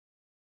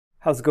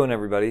How's it going,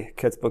 everybody?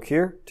 Ketzbook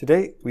here.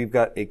 Today we've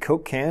got a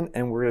Coke can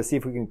and we're going to see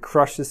if we can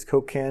crush this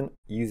Coke can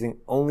using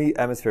only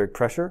atmospheric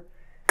pressure.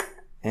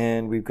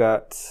 And we've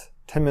got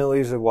 10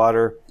 milliliters of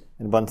water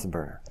and a Bunsen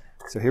burner.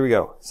 So here we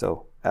go.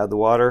 So add the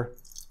water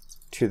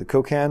to the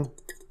Coke can,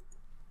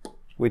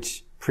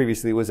 which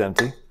previously was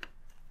empty.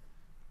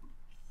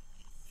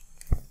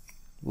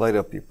 Light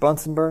up your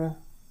Bunsen burner.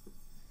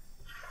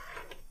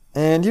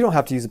 And you don't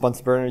have to use a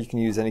Bunsen burner. You can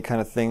use any kind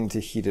of thing to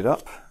heat it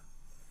up.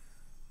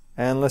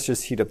 And let's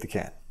just heat up the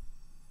can.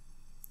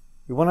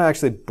 We want to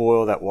actually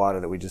boil that water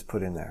that we just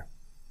put in there.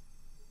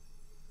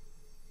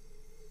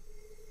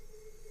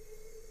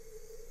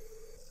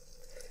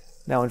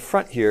 Now in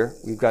front here,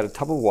 we've got a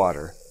tub of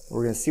water.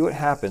 We're going to see what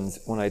happens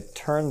when I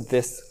turn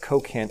this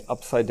Coke can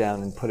upside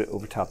down and put it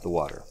over top the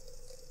water.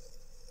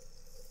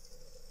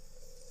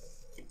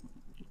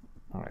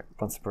 All right,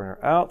 Bunsen burner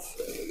out.